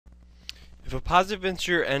If a positive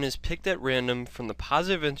integer n is picked at random from the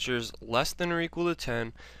positive integers less than or equal to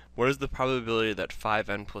 10, what is the probability that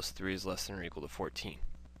 5n plus 3 is less than or equal to 14?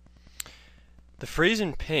 The phrase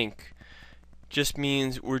in pink just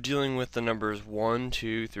means we're dealing with the numbers 1,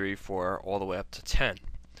 2, 3, 4, all the way up to 10.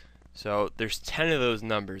 So there's 10 of those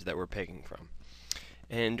numbers that we're picking from.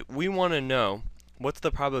 And we want to know what's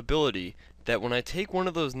the probability that when I take one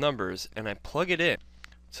of those numbers and I plug it in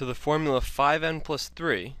to the formula 5n plus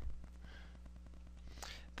 3,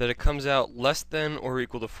 that it comes out less than or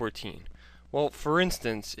equal to 14. Well, for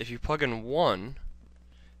instance, if you plug in 1,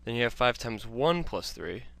 then you have 5 times 1 plus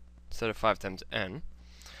 3 instead of 5 times n,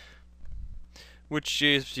 which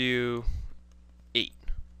gives you 8.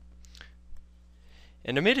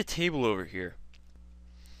 And I made a table over here.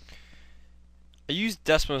 I used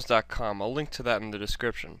Desmos.com. I'll link to that in the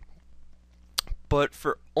description. But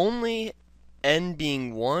for only n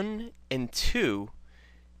being 1 and 2,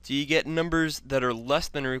 do you get numbers that are less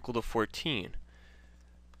than or equal to 14.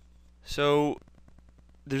 So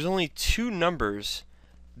there's only 2 numbers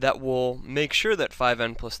that will make sure that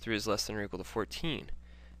 5n plus 3 is less than or equal to 14.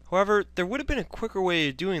 However, there would have been a quicker way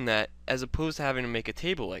of doing that as opposed to having to make a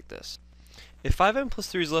table like this. If 5n plus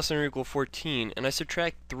 3 is less than or equal to 14 and I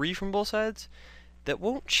subtract 3 from both sides, that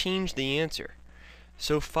won't change the answer.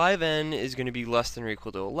 So 5n is going to be less than or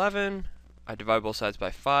equal to 11. I divide both sides by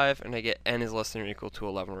 5 and I get n is less than or equal to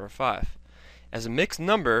 11 over 5. As a mixed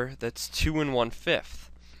number, that's 2 and 1/5.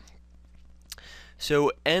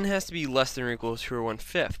 So n has to be less than or equal to 2 or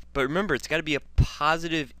 1/5. But remember, it's got to be a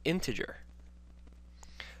positive integer.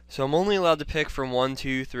 So I'm only allowed to pick from 1,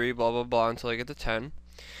 2, 3, blah, blah, blah until I get to 10.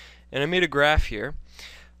 And I made a graph here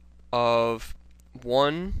of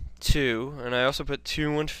 1, 2, and I also put 2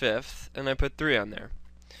 and 1/5, and I put 3 on there.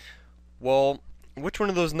 Well, which one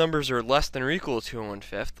of those numbers are less than or equal to 2 and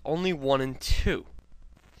 1/5? Only 1 and 2.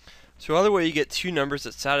 So either way, you get 2 numbers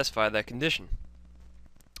that satisfy that condition.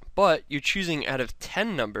 But you're choosing out of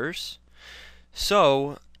 10 numbers,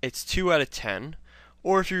 so it's 2 out of 10,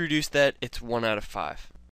 or if you reduce that, it's 1 out of 5.